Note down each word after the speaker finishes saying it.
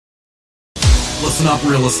Listen up,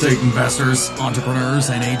 real estate investors, entrepreneurs,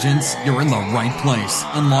 and agents. You're in the right place.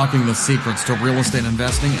 Unlocking the secrets to real estate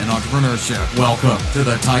investing and entrepreneurship. Welcome to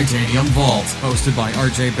the Titanium Vault, hosted by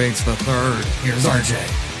RJ Bates III. Here's RJ.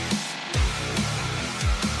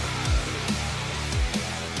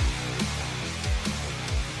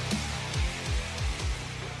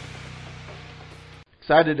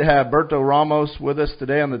 Excited to have Berto Ramos with us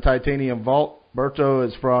today on the Titanium Vault. Berto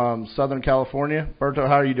is from Southern California. Berto,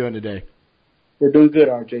 how are you doing today? We're doing good,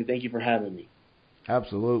 RJ. Thank you for having me.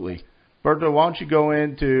 Absolutely. Berto, why don't you go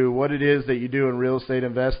into what it is that you do in real estate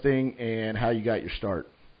investing and how you got your start?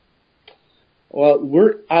 Well,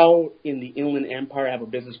 we're out in the Inland Empire. I have a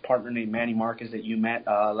business partner named Manny Marquez that you met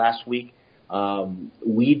last week.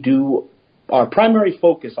 We do our primary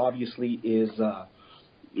focus, obviously, is the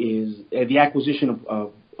acquisition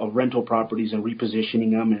of rental properties and repositioning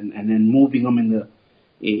them and then moving them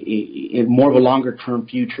in more of a longer-term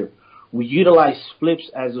future. We utilize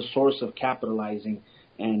flips as a source of capitalizing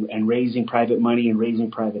and raising private money and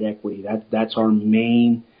raising private equity. That's our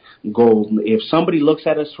main goal. If somebody looks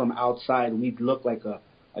at us from outside, we'd look like a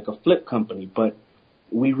flip company, but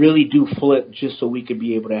we really do flip just so we could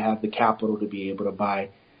be able to have the capital to be able to buy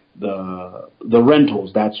the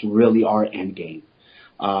rentals. That's really our end game.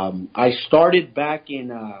 I started back in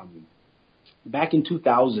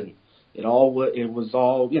 2000. It was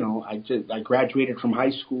all, you know, I graduated from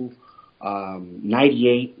high school,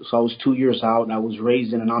 98. So I was 2 years out. I was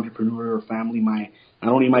raised in an entrepreneurial family. Not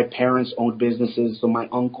only my parents owned businesses, so my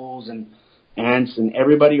uncles and aunts and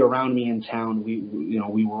everybody around me in town,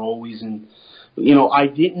 we were always in, I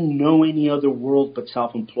didn't know any other world but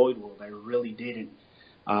self-employed world. I really didn't.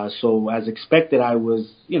 So as expected, I was,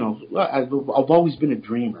 I've always been a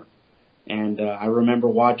dreamer. And I remember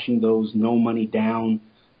watching those No Money Down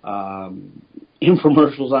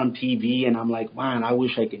infomercials on TV, and I'm like, man, I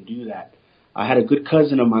wish I could do that. I had a good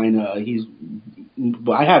cousin of mine. I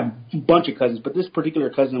have a bunch of cousins, but this particular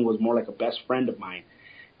cousin was more like a best friend of mine.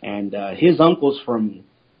 And his uncles from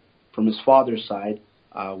his father's side,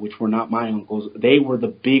 which were not my uncles, they were the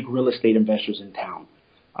big real estate investors in town.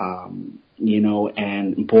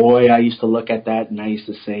 And boy, I used to look at that and I used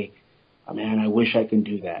to say, man, I wish I can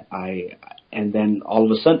do that. And then all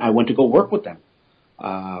of a sudden I went to go work with them.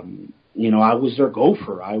 I was their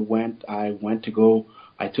gopher.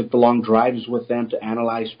 I took the long drives with them to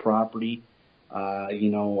analyze property.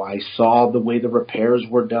 I saw the way the repairs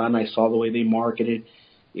were done. I saw the way they marketed.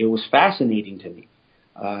 It was fascinating to me.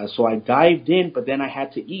 So I dived in, but then I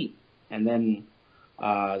had to eat. And then,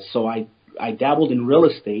 so I dabbled in real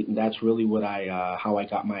estate, and that's really how I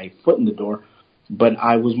got my foot in the door. But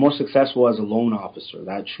I was more successful as a loan officer.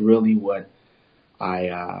 That's really what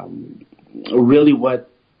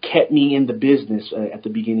kept me in the business at the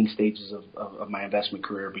beginning stages of my investment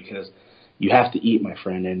career, because you have to eat, my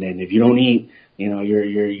friend. And then if you don't eat,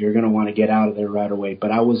 you're going to want to get out of there right away.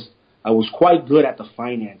 But I was quite good at the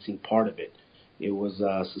financing part of it. It was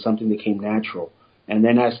something that came natural. And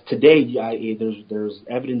then as today, there's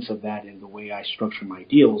evidence of that in the way I structure my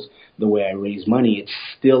deals, the way I raise money. It's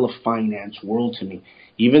still a finance world to me.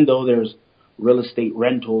 Even though there's real estate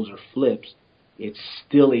rentals or flips, it's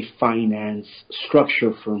still a finance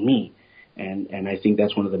structure for me. And I think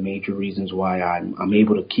that's one of the major reasons why I'm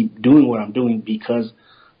able to keep doing what I'm doing, because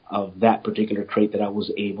of that particular trait that I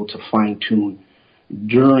was able to fine-tune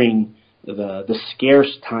during the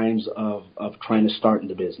scarce times of trying to start in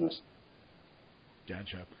the business.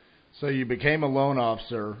 Gotcha. So you became a loan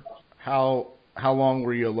officer. How long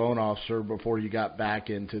were you a loan officer before you got back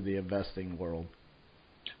into the investing world?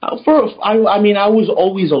 I was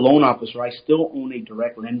always a loan officer. I still own a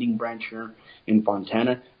direct lending branch here in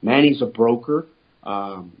Fontana. Manny's a broker,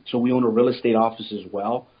 so we own a real estate office as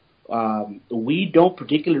well. We don't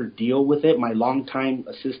particularly deal with it. My longtime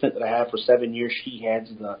assistant that I have for 7 years, she heads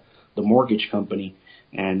the mortgage company,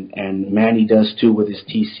 and Manny does too with his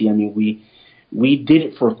TC. I mean, we did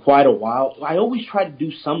it for quite a while. I always try to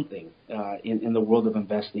do something in the world of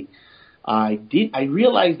investing. I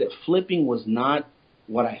realized that flipping was not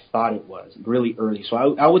what I thought it was really early. So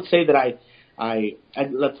I would say that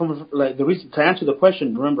the reason to answer the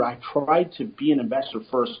question, remember, I tried to be an investor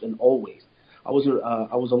first and always. I was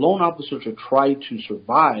a loan officer to try to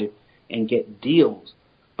survive and get deals,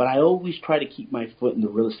 but I always try to keep my foot in the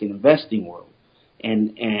real estate investing world.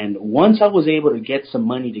 And once I was able to get some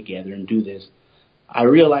money together and do this, I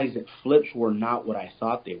realized that flips were not what I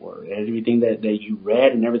thought they were. Everything that you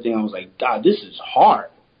read and everything, I was like, God, this is hard.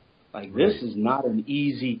 Like, this is not an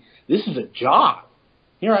easy, this is a job.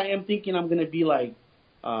 Here I am thinking I'm going to be like,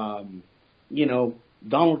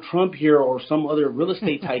 Donald Trump here or some other real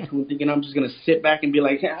estate tycoon thinking I'm just going to sit back and be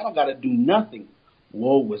like, hey, I don't got to do nothing.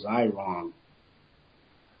 Whoa, was I wrong.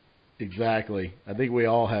 Exactly. I think we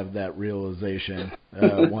all have that realization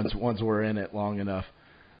once we're in it long enough.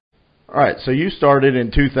 All right, so you started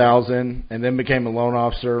in 2000 and then became a loan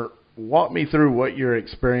officer. Walk me through what your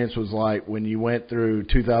experience was like when you went through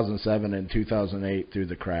 2007 and 2008 through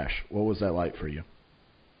the crash. What was that like for you?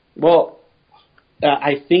 Well,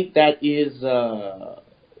 I think that is,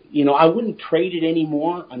 I wouldn't trade it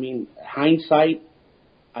anymore. I mean, hindsight,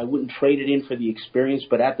 I wouldn't trade it in for the experience,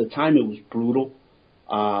 but at the time it was brutal.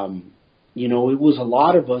 It was a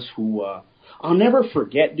lot of us who, I'll never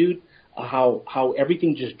forget, dude, how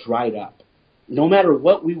everything just dried up. No matter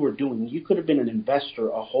what we were doing, you could have been an investor,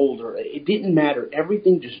 a holder. It didn't matter.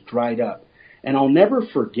 Everything just dried up. And I'll never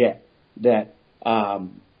forget that a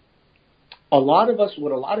lot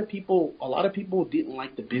of people didn't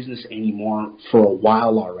like the business anymore for a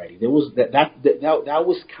while already. There was that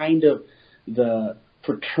was kind of the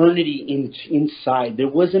fraternity inside. There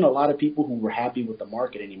wasn't a lot of people who were happy with the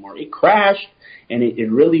market anymore. It crashed, and it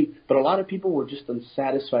really, but a lot of people were just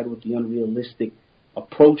unsatisfied with the unrealistic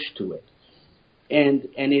approach to it. And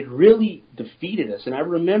it really defeated us. And I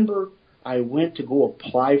remember I went to go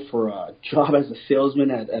apply for a job as a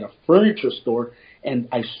salesman at a furniture store, and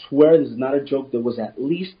I swear this is not a joke, there was at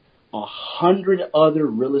least 100 other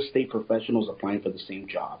real estate professionals applying for the same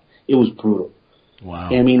job. It was brutal. Wow.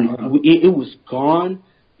 I mean, it was gone.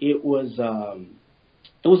 It was a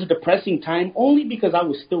depressing time only because I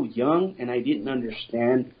was still young and I didn't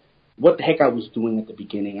understand what the heck I was doing at the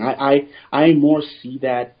beginning. I more see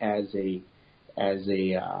that as the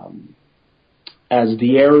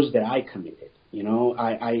errors that I committed.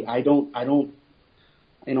 I don't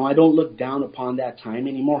look down upon that time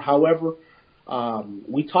anymore. However,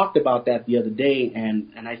 we talked about that the other day,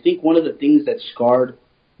 and I think one of the things that scarred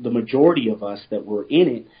the majority of us that were in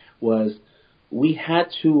it was we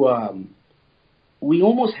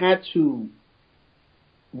almost had to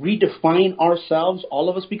redefine ourselves, all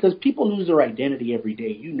of us, because people lose their identity every day.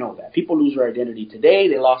 You know that. People lose their identity today.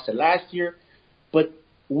 They lost it last year. But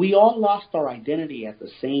we all lost our identity at the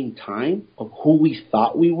same time of who we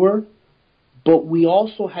thought we were. But we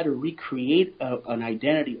also had to recreate an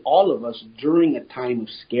identity, all of us, during a time of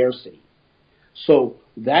scarcity. So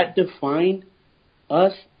that defined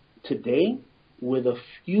us today with a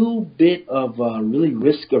few bit of really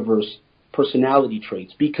risk-averse personality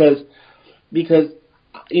traits. Because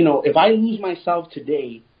if I lose myself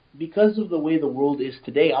today, because of the way the world is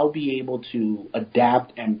today, I'll be able to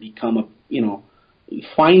adapt and become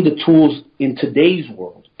find the tools in today's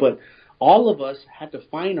world. But all of us had to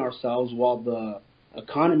find ourselves while the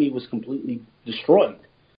economy was completely destroyed.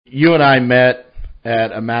 You and I met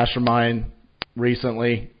at a mastermind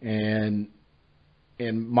recently, and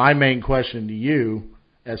my main question to you,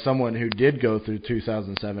 as someone who did go through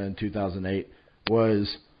 2007 and 2008,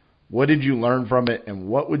 was what did you learn from it, and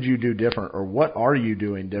what would you do different, or what are you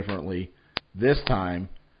doing differently this time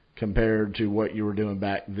compared to what you were doing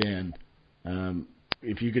back then?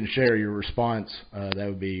 If you can share your response, that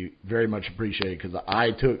would be very much appreciated, because I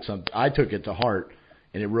took it to heart,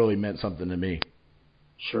 and it really meant something to me.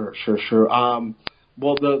 Sure.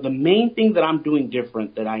 Well, the main thing that I'm doing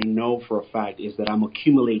different that I know for a fact is that I'm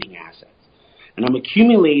accumulating assets. And I'm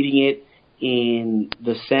accumulating it in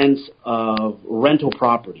the sense of rental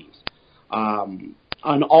properties and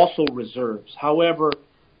also reserves. However,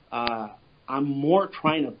 I'm more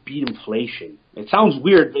trying to beat inflation. It sounds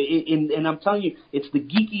weird, and I'm telling you, it's the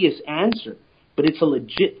geekiest answer, but it's a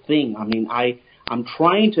legit thing. I mean, I'm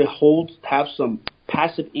trying to have some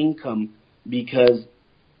passive income, because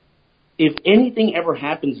if anything ever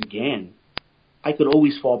happens again, I could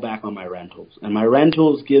always fall back on my rentals, and my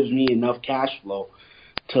rentals gives me enough cash flow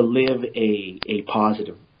to live a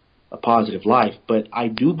positive life. But I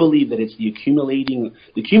do believe that it's the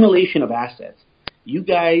accumulation of assets. You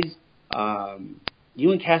guys,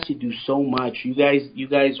 you and Cassie do so much. You guys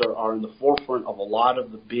are in the forefront of a lot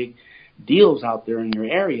of the big deals out there in your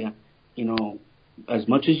area. As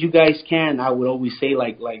much as you guys can, I would always say,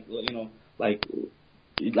 like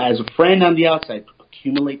as a friend on the outside,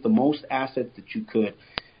 accumulate the most assets that you could.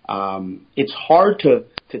 It's hard to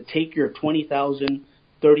take your $20,000,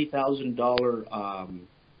 $30,000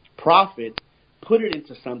 profit, put it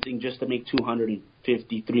into something just to make $250,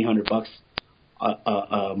 $300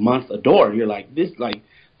 a month a door. You're like, this, like,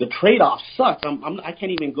 the trade-off sucks. I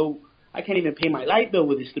can't even pay my light bill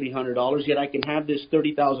with this $300, yet I can have this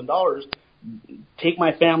 $30,000, take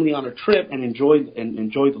my family on a trip and enjoy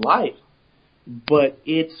the life. But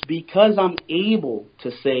it's because I'm able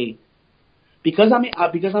to say, because I'm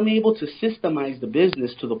able to systemize the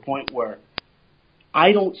business to the point where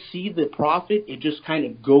I don't see the profit. It just kind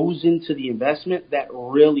of goes into the investment. That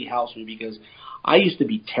really helps me because I used to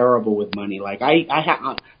be terrible with money. Like I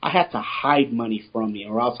had to hide money from me,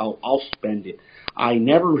 or else I'll spend it. I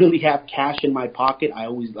never really have cash in my pocket. I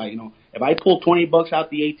always if I pull $20 out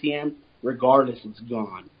the ATM, regardless, it's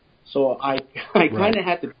gone. So I kind of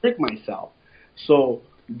had to trick myself. So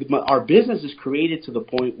our business is created to the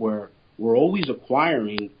point where we're always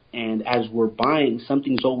acquiring, and as we're buying,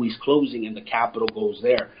 something's always closing and the capital goes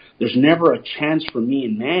there. There's never a chance for me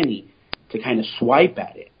and Manny to kind of swipe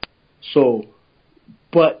at it. So,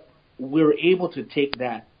 but we're able to take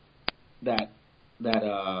that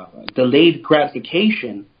delayed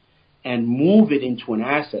gratification and move it into an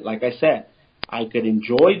asset. Like I said, I could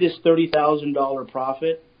enjoy this $30,000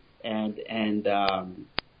 profit and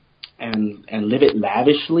live it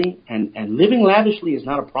lavishly, and living lavishly is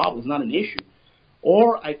not a problem. It's not an issue.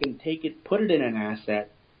 Or I can take it, put it in an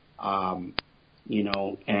asset, and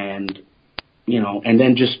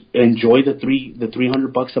then just enjoy the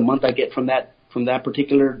 $300 a month I get from that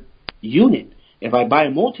particular unit. If I buy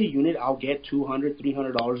a multi-unit, I'll get $200,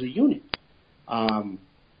 $300 a unit. I'm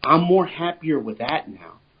more happier with that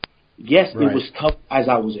now. Yes, right. It was tough as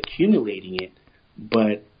I was accumulating it,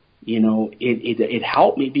 but it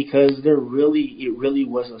helped me because it really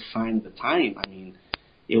was a sign of the time. I mean,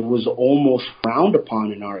 it was almost frowned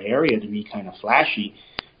upon in our area to be kind of flashy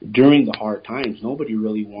during the hard times. Nobody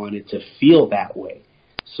really wanted to feel that way.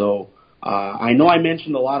 So I know I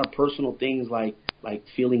mentioned a lot of personal things like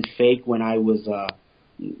feeling fake when I was,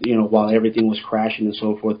 while everything was crashing and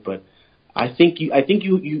so forth. But I think you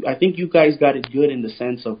guys got it good in the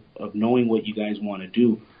sense of knowing what you guys want to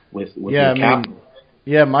do with your capital.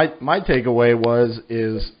 Yeah, my takeaway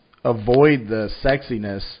is avoid the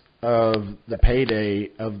sexiness of the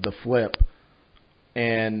payday of the flip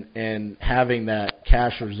and having that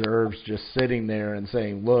cash reserves just sitting there and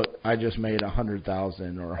saying, look, I just made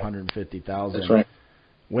 $100,000 or $150,000. That's right.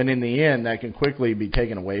 When in the end that can quickly be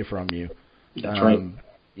taken away from you. That's right.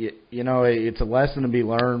 It's a lesson to be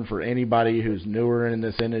learned for anybody who's newer in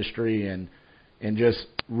this industry and just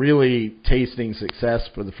really tasting success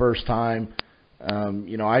for the first time.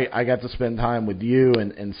 I got to spend time with you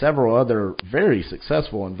and several other very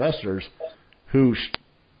successful investors who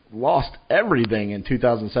lost everything in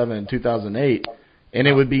 2007 and 2008. And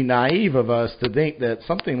it would be naive of us to think that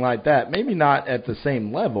something like that, maybe not at the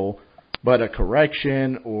same level, but a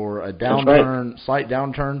correction or a downturn, slight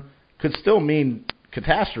downturn, could still mean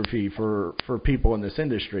catastrophe for people in this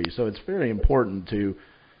industry. So it's very important to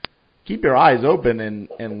keep your eyes open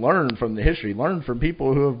and learn from the history. Learn from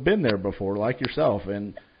people who have been there before, like yourself,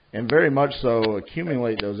 and very much so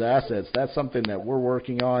accumulate those assets. That's something that we're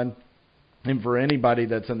working on. And for anybody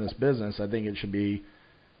that's in this business, I think it should be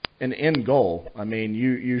an end goal. I mean,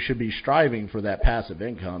 you should be striving for that passive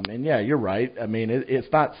income. And, yeah, you're right. I mean,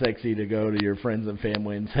 it's not sexy to go to your friends and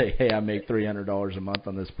family and say, hey, I make $300 a month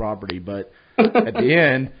on this property. But at the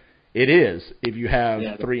end, it is if you have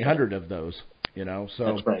 300 of those, So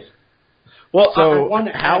that's right. Well, so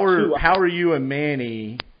how are you and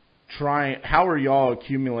Manny how are y'all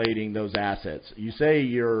accumulating those assets? You say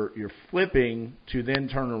you're flipping to then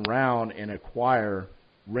turn around and acquire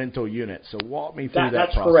rental units. So walk me through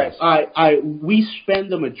that process. That's correct. We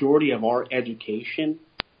spend the majority of our education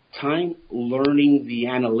time learning the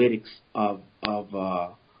analytics of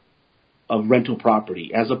rental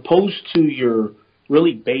property, as opposed to your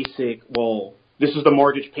really basic, well, this is the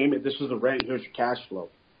mortgage payment, this is the rent, here's your cash flow.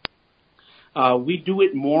 We do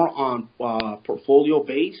it more on portfolio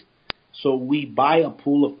based. So we buy a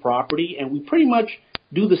pool of property and we pretty much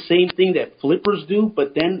do the same thing that flippers do.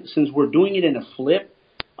 But then since we're doing it in a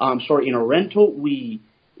in a rental, we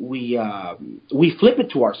flip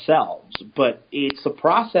it to ourselves. But it's a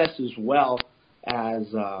process as well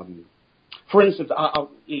as, for instance,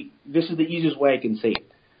 this is the easiest way I can say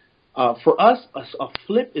it. For us, a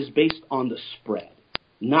flip is based on the spread,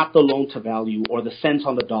 not the loan to value or the cents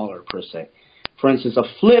on the dollar per se. For instance, a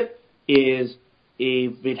flip is,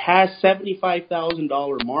 if it has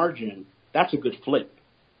 $75,000 margin, that's a good flip.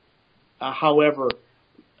 However,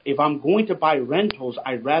 if I'm going to buy rentals,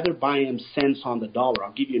 I'd rather buy them cents on the dollar.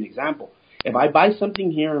 I'll give you an example. If I buy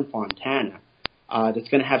something here in Fontana that's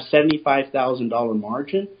going to have $75,000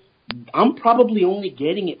 margin, I'm probably only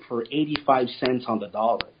getting it for 85 cents on the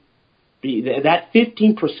dollar. That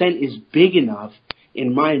 15% is big enough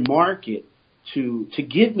in my market to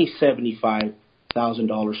give me $75,000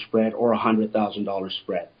 spread or $100,000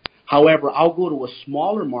 spread. However, I'll go to a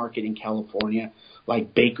smaller market in California,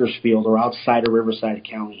 like Bakersfield or outside of Riverside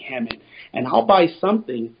County, Hemet, and I'll buy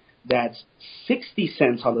something that's 60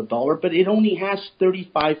 cents on the dollar, but it only has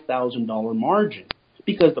 $35,000 margin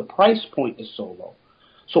because the price point is so low.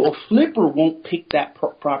 So a flipper won't pick that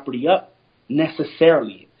property up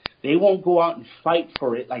necessarily. They won't go out and fight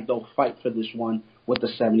for it like they'll fight for this one with the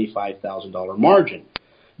 $75,000 margin.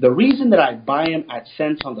 The reason that I buy them at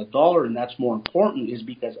cents on the dollar, and that's more important, is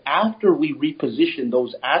because after we reposition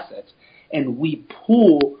those assets and we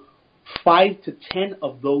pull 5 to 10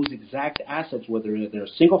 of those exact assets, whether they're a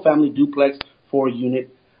single-family duplex, 4-unit,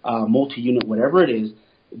 multi-unit, whatever it is,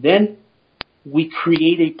 then we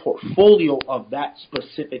create a portfolio of that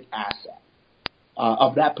specific asset,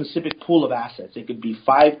 of that specific pool of assets. It could be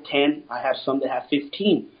 5, 10. I have some that have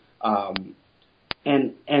 15.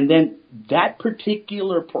 And then that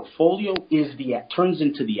particular portfolio turns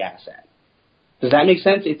into the asset. Does that make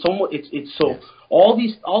sense? It's almost it's so yes. all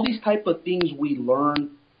these type of things we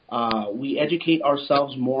learn. We educate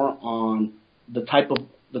ourselves more on the type of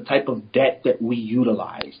debt that we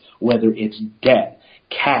utilize, whether it's debt,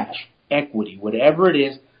 cash, equity, whatever it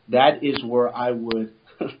is. That is where I would,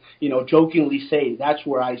 jokingly say that's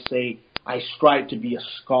where I say I strive to be a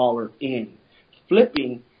scholar in.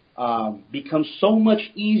 Flipping becomes so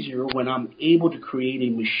much easier when I'm able to create a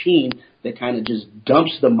machine that kind of just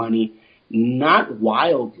dumps the money, not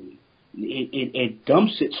wildly. It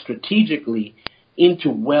dumps it strategically into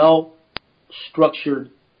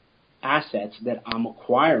well-structured assets that I'm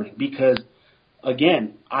acquiring. Because,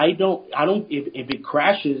 again, if it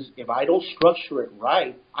crashes, if I don't structure it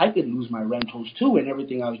right, I could lose my rentals too, and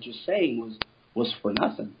everything I was just saying was for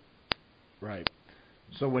nothing. Right.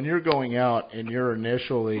 So when you're going out and you're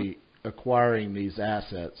initially acquiring these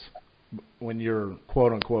assets, when you're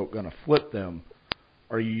quote-unquote going to flip them,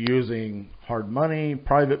 are you using hard money,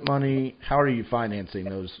 private money? How are you financing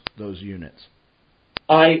those units?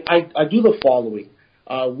 I do the following.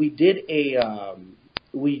 We did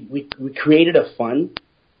we created a fund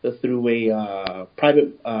through a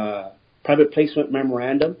private placement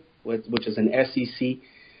memorandum, which is an SEC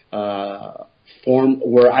form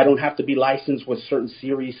where I don't have to be licensed with certain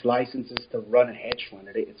series licenses to run a hedge fund.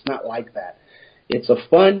 It's not like that. It's a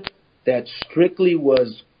fund that strictly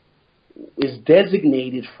is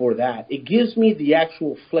designated for that. It gives me the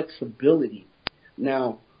actual flexibility.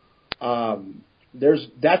 Now,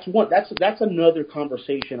 that's another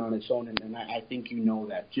conversation on its own, and I think you know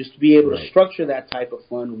that. Just to be able to structure that type of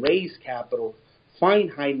fund, raise capital,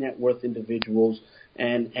 find high net worth individuals,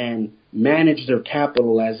 and manage their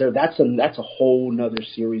capital that's a whole nother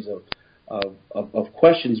series of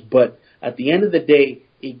questions. But at the end of the day,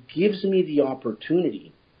 it gives me the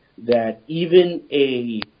opportunity that even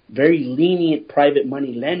a very lenient private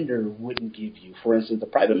money lender wouldn't give you. For instance, the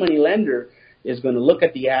private money lender is going to look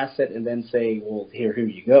at the asset and then say, well, here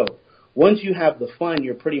you go. Once you have the fund,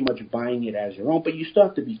 you're pretty much buying it as your own, but you still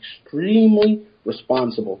have to be extremely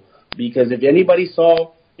responsible, because if anybody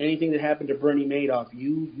saw anything that happened to Bernie Madoff,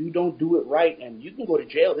 you don't do it right, and you can go to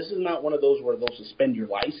jail. This is not one of those where they'll suspend your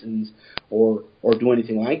license or do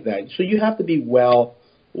anything like that. So you have to be well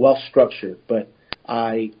structured. But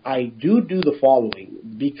I do the following.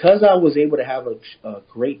 Because I was able to have a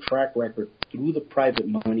great track record through the private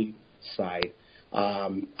money side,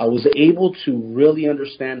 I was able to really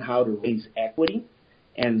understand how to raise equity,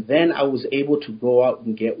 and then I was able to go out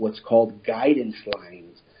and get what's called guidance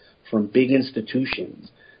lines from big institutions.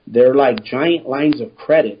 They're like giant lines of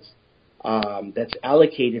credits that's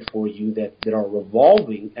allocated for you that are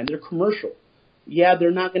revolving, and they're commercial. Yeah,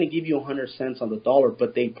 they're not going to give you 100 cents on the dollar,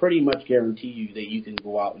 but they pretty much guarantee you that you can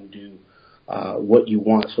go out and do what you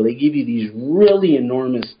want. So they give you these really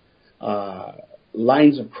enormous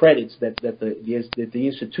lines of credits that the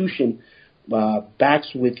institution backs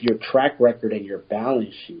with your track record and your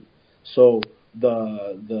balance sheet. So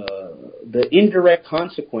the indirect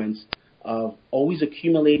consequence of always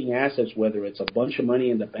accumulating assets, whether it's a bunch of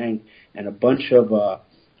money in the bank and a bunch of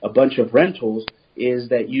rentals, is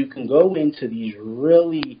that you can go into these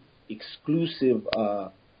really exclusive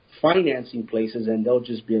financing places, and they'll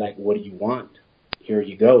just be like, what do you want? Here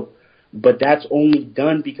you go. But that's only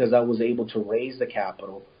done because I was able to raise the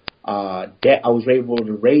capital. Debt. I was able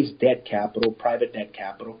to raise debt capital, private debt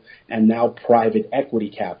capital, and now private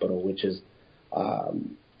equity capital, which is,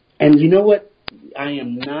 and you know what? I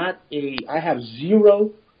have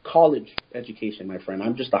zero college education, my friend.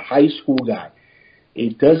 I'm just a high school guy.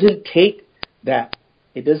 It doesn't take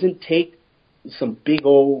some big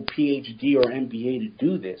old PhD or MBA to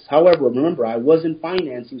do this. However, remember, I was in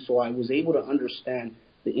financing, so I was able to understand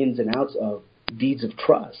the ins and outs of deeds of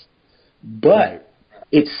trust. But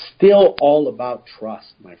it's still all about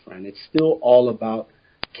trust, my friend. It's still all about,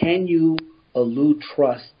 can you elude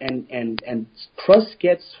trust, and trust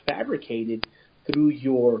gets fabricated through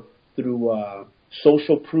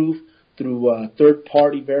social proof, through third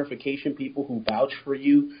party verification, people who vouch for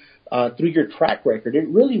you, through your track record. It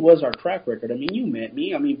really was our track record. I mean, you met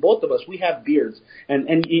me. I mean, both of us, we have beards. And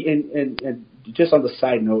just on the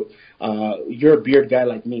side note, you're a beard guy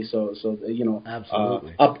like me, so you know,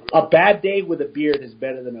 absolutely. A bad day with a beard is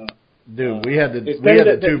better than a dude.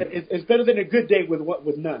 It's better than a good day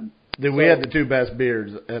with none. Dude, we had the two best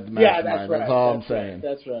beards at the Mastermind. Yeah, that's right. That's all I'm saying.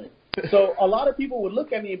 That's right. So a lot of people would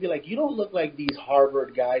look at me and be like, "You don't look like these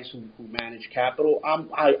Harvard guys who manage capital."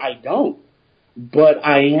 I don't, but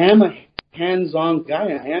I am a hands-on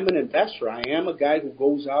guy. I am an investor. I am a guy who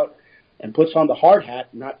goes out and puts on the hard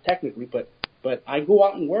hat. Not technically, but I go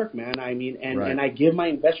out and work, man. I mean, and I give my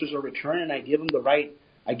investors a return, and I give them the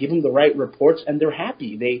right reports, and they're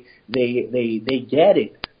happy. They get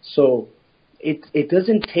it. So it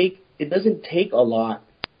doesn't take a lot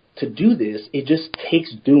to do this. It just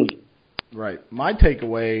takes doing. Right. My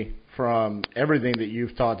takeaway from everything that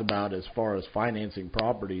you've talked about as far as financing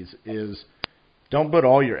properties is don't put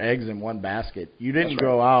all your eggs in one basket. You didn't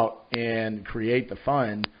go out and create the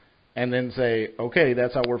fund and then say, okay,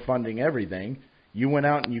 that's how we're funding everything. You went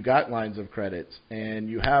out and you got lines of credits, and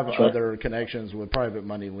you have other connections with private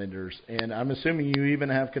money lenders. And I'm assuming you even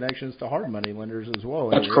have connections to hard money lenders as well.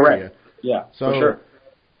 That's correct. Yeah, so for sure.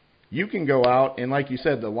 You can go out, and like you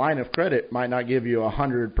said, the line of credit might not give you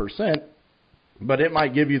 100%, but it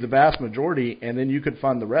might give you the vast majority, and then you could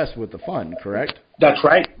fund the rest with the fund, correct? That's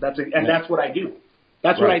right. That's what I do.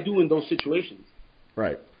 That's what I do in those situations.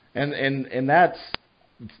 Right. And that's,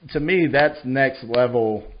 to me, that's next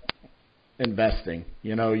level investing.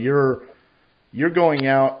 You know, you're going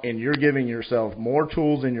out and you're giving yourself more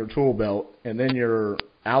tools in your tool belt, and then you're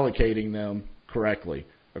allocating them correctly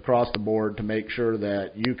across the board to make sure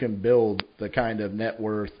that you can build the kind of net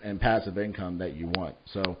worth and passive income that you want.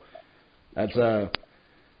 So that's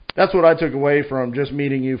what I took away from just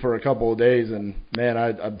meeting you for a couple of days. And, man,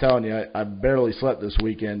 I'm telling you, I barely slept this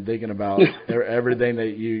weekend thinking about everything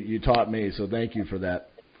that you taught me. So thank you for that.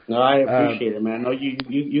 No, I appreciate it, man. No,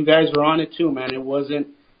 you guys are on it too, man. It wasn't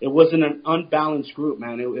an unbalanced group,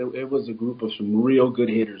 man. It was a group of some real good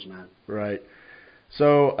hitters, man. Right.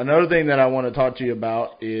 So another thing that I want to talk to you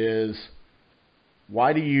about is,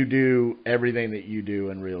 why do you do everything that you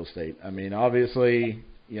do in real estate? I mean, obviously,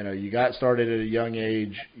 you know, you got started at a young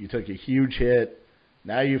age. You took a huge hit.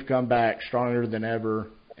 Now you've come back stronger than ever,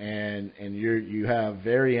 and you have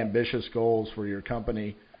very ambitious goals for your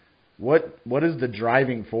company. What is the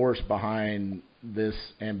driving force behind this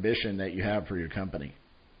ambition that you have for your company?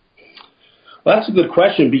 Well, that's a good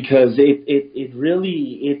question, because it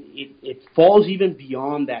really falls even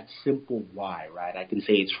beyond that simple why, right? I can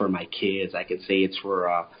say it's for my kids. I could say it's for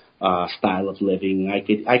a style of living. I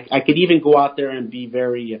could even go out there and be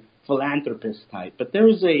very philanthropist type. But there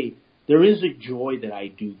is a joy that I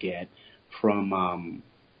do get from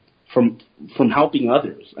helping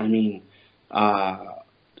others. I mean,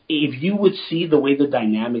 if you would see the way the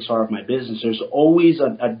dynamics are of my business, there's always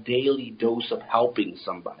a daily dose of helping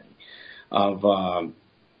somebody. Of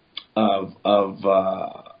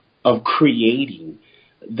creating.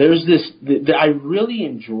 There's this that I really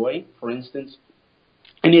enjoy, for instance,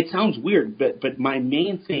 and it sounds weird, but my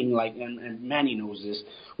main thing, like, and Manny knows this,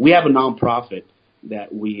 we have a nonprofit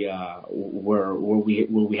that we where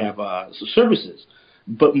we have services.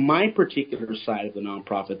 But my particular side of the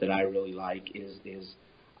nonprofit that I really like is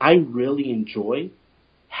I really enjoy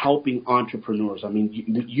helping entrepreneurs. I mean,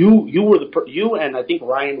 you and I think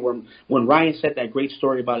Ryan, when Ryan said that great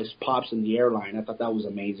story about his pops in the airline, I thought that was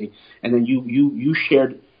amazing. And then you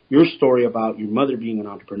shared your story about your mother being an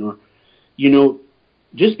entrepreneur. You know,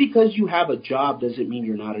 just because you have a job doesn't mean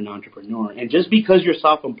you're not an entrepreneur, and just because you're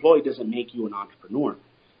self-employed doesn't make you an entrepreneur.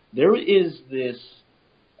 There is this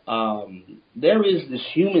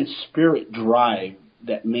human spirit drive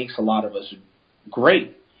that makes a lot of us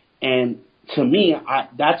great, and to me,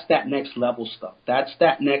 that's that next level stuff. That's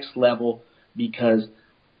that next level, because,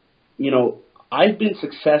 you know, I've been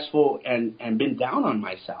successful and been down on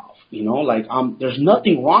myself. You know, like, there's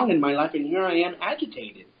nothing wrong in my life, and here I am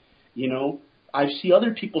agitated. You know, I see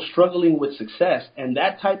other people struggling with success, and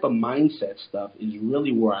that type of mindset stuff is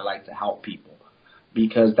really where I like to help people,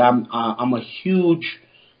 because I'm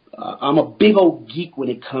a big old geek when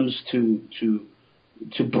it comes to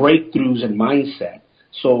breakthroughs and mindset.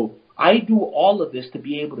 So I do all of this to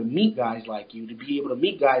be able to meet guys like you, to be able to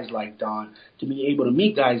meet guys like Don, to be able to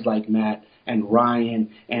meet guys like Matt and Ryan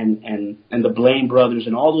and the Blaine brothers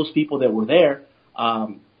and all those people that were there.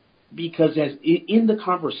 Because in the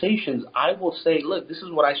conversations, I will say, look, this is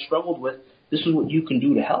what I struggled with, This is what you can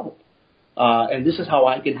do to help. And this is how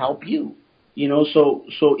I can help you. You know, so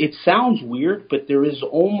it sounds weird, but there is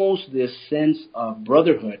almost this sense of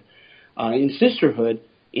brotherhood and sisterhood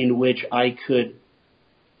in which I could,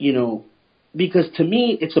 you know, because to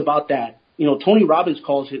me it's about that. You know, Tony Robbins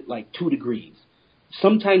calls it like 2 degrees.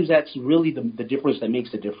 Sometimes that's really the difference that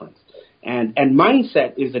makes the difference. And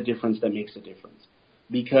mindset is the difference that makes the difference.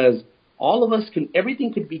 Because all of us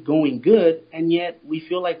everything could be going good, and yet we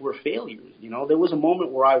feel like we're failures. You know, there was a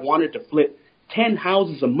moment where I wanted to flip 10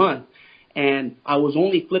 houses a month, and I was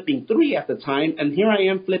only flipping 3 at the time, and here I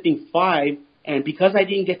am flipping 5, and because I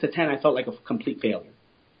didn't get to 10, I felt like a complete failure.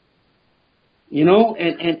 You know,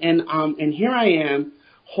 and here I am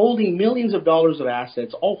holding millions of dollars of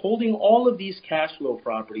assets, holding all of these cash flow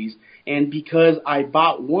properties, and because I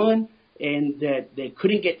bought one and that they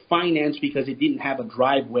couldn't get financed because it didn't have a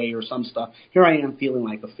driveway or some stuff, here I am feeling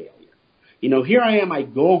like a failure. You know, here I am, I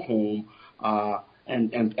go home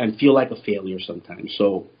and feel like a failure sometimes.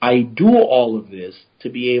 So I do all of this to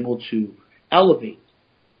be able to elevate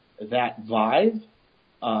that vibe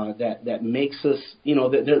that makes us, you know,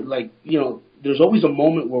 there's always a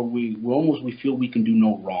moment where we feel we can do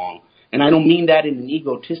no wrong. And I don't mean that in an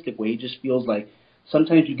egotistic way. It just feels like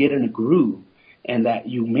sometimes you get in a groove and that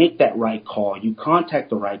you make that right call, you contact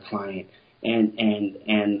the right client, and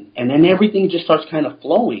then everything just starts kind of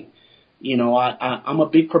flowing. You know, I'm a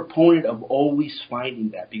big proponent of always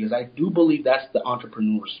finding that, because I do believe that's the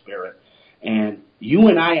entrepreneur spirit. And you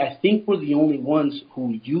and I think we're the only ones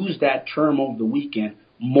who use that term over the weekend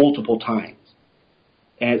multiple times.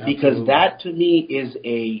 And Absolutely. Because that to me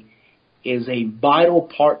is a vital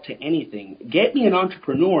part to anything. Get me an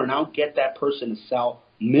entrepreneur and I'll get that person to sell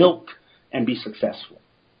milk and be successful.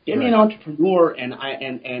 Get me an entrepreneur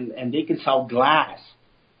and they can sell glass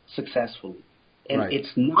successfully. And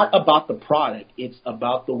it's not about the product. It's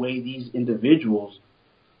about the way these individuals,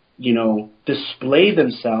 you know, display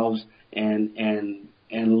themselves and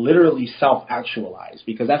literally self-actualize,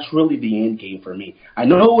 because that's really the end game for me. I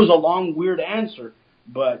know it was a long, weird answer,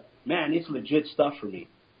 but, man, it's legit stuff for me.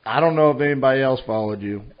 I don't know if anybody else followed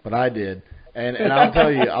you, but I did. And I'll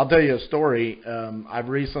tell you a story. I've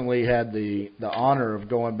recently had the honor of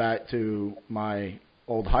going back to my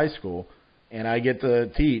old high school, and I get to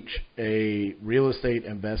teach a real estate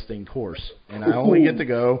investing course. And I only get to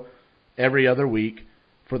go every other week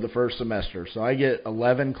for the first semester. So I get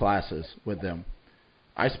 11 classes with them.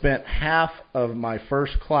 I spent half of my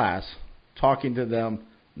first class talking to them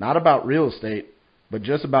not about real estate, but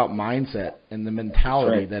just about mindset and the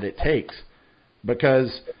mentality that it takes.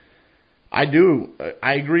 Because I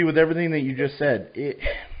agree with everything that you just said.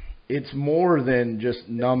 It's more than just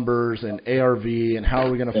numbers and ARV and how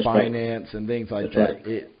are we going to finance and things like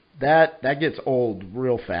that. That gets old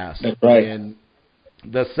real fast. And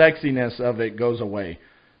the sexiness of it goes away.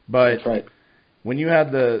 But when you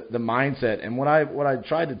have the mindset, and what I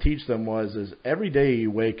tried to teach them is every day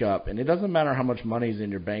you wake up, and it doesn't matter how much money is in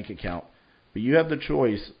your bank account, but you have the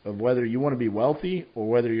choice of whether you want to be wealthy or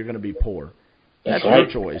whether you're going to be poor. That's your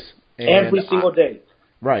choice. And every single day.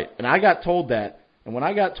 Right. And I got told that. And when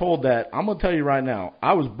I got told that, I'm going to tell you right now,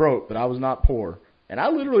 I was broke, but I was not poor. And I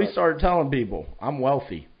literally started telling people, I'm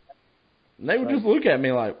wealthy. And they would just look at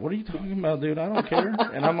me like, what are you talking about, dude? I don't care.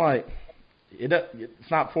 And I'm like,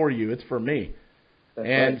 it's not for you. It's for me.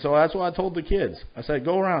 So that's what I told the kids. I said,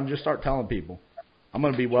 go around and just start telling people, I'm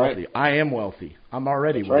going to be wealthy. I am wealthy. I'm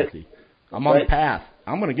already wealthy. I'm on the path.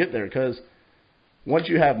 I'm going to get there, because once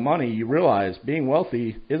you have money, you realize being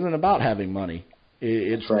wealthy isn't about having money.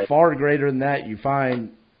 It's far greater than that. You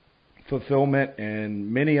find fulfillment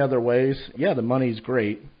in many other ways. Yeah, the money's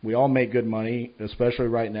great. We all make good money, especially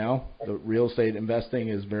right now. The real estate investing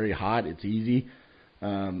is very hot. It's easy.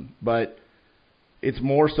 But it's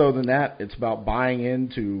more so than that. It's about buying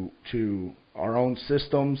into our own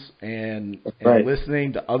systems and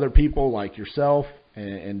listening to other people like yourself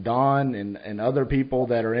and Don and other people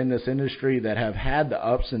that are in this industry that have had the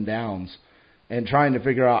ups and downs, and trying to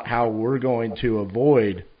figure out how we're going to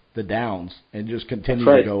avoid the downs and just continue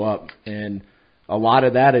to go up. And a lot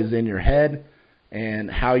of that is in your head and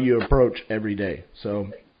how you approach every day. So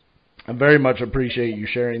I very much appreciate you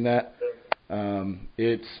sharing that.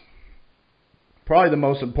 It's probably the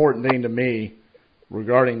most important thing to me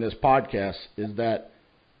regarding this podcast is that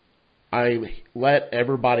I let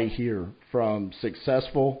everybody hear from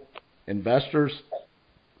successful investors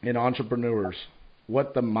and entrepreneurs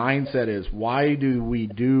what the mindset is. Why do we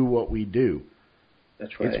do what we do?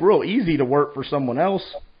 That's right. It's real easy to work for someone else.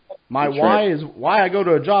 My why is why I go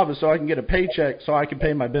to a job is so I can get a paycheck so I can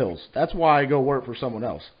pay my bills. That's why I go work for someone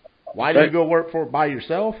else. Why do you go work by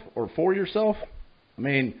yourself or for yourself? I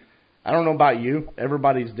mean, I don't know about you.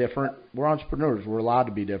 Everybody's different. We're entrepreneurs. We're allowed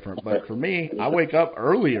to be different. But for me, I wake up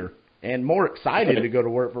earlier and more excited to go to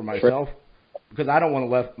work for myself because I don't want to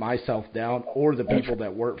let myself down or the people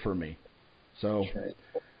that work for me. So,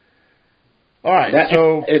 all right. That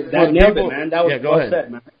nailed it, man. That was well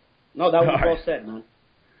said, man. No, that was well said, man.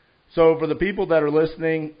 So for the people that are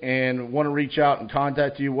listening and want to reach out and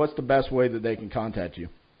contact you, what's the best way that they can contact you?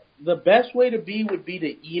 The best way would be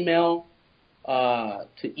to email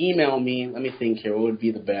me. Let me think here. What would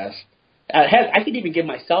be the best? I could even give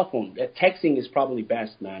my cell phone. Texting is probably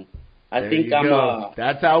best, man.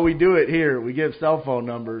 That's how we do it here. We give cell phone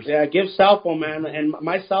numbers. Yeah, give cell phone, man. And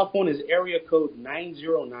my cell phone is area code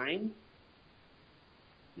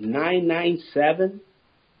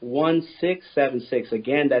 909-997-1676.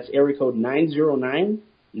 Again, that's area code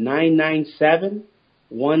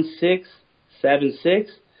 909-997-1676.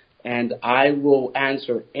 And I will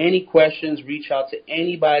answer any questions, reach out to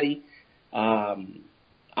anybody. I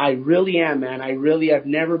really am, man. I've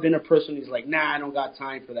never been a person who's like, nah, I don't got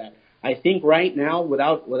time for that. I think right now,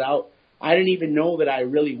 I didn't even know that I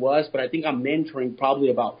really was, but I think I'm mentoring probably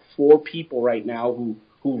about 4 people right now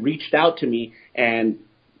who reached out to me and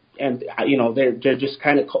you know, they're just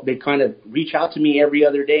kind of reach out to me every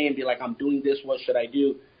other day and be like, I'm doing this, what should I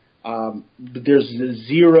do?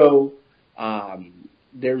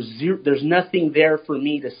 There's nothing there for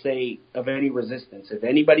me to say of any resistance. If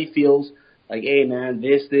anybody feels like, hey man,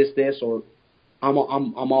 this, or I'm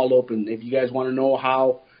all open. If you guys want to know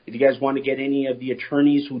if you guys want to get any of the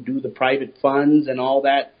attorneys who do the private funds and all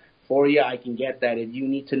that for you, I can get that. If you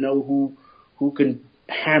need to know who can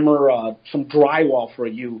hammer some drywall for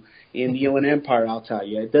you in the Inland Empire, I'll tell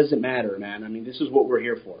you. It doesn't matter, man. I mean, this is what we're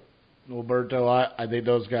here for. Well, Berto, I think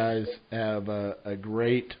those guys have a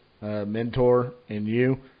great mentor in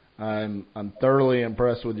you. I'm thoroughly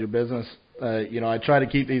impressed with your business. You know, I try to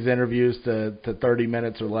keep these interviews to 30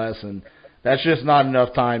 minutes or less, and that's just not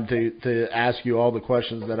enough time to ask you all the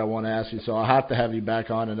questions that I want to ask you. So I'll have to have you back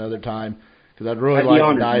on another time because I'd really like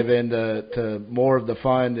to dive into more of the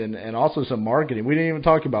fund and also some marketing. We didn't even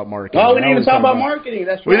talk about marketing. Oh, we didn't even talk about marketing.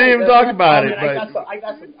 That's right. We didn't even talk about it. I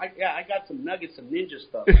got some nuggets, some ninja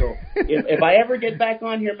stuff. So if I ever get back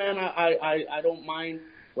on here, man, I don't mind.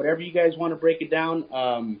 Whatever you guys want to break it down,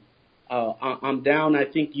 I'm down. I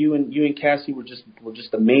think you and Cassie were just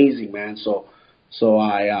amazing, man. So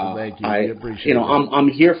thank you. We appreciate it. I'm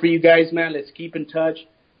here for you guys, man. Let's keep in touch,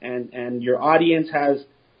 and your audience has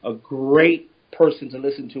a great person to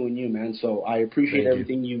listen to in you, man. So I appreciate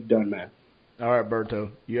everything you've done, man. All right,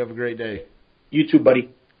 Berto. You have a great day. You too, buddy.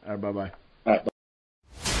 All right, bye-bye. All right.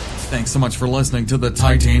 Thanks so much for listening to the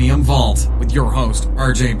Titanium Vault with your host,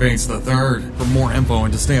 RJ Bates III. For more info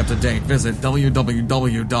and to stay up to date, visit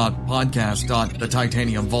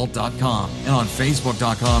www.podcast.thetitaniumvault.com and on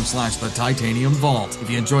facebook.com/The Titanium Vault. If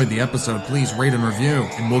you enjoyed the episode, please rate and review,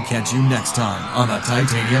 and we'll catch you next time on the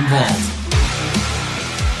Titanium Vault.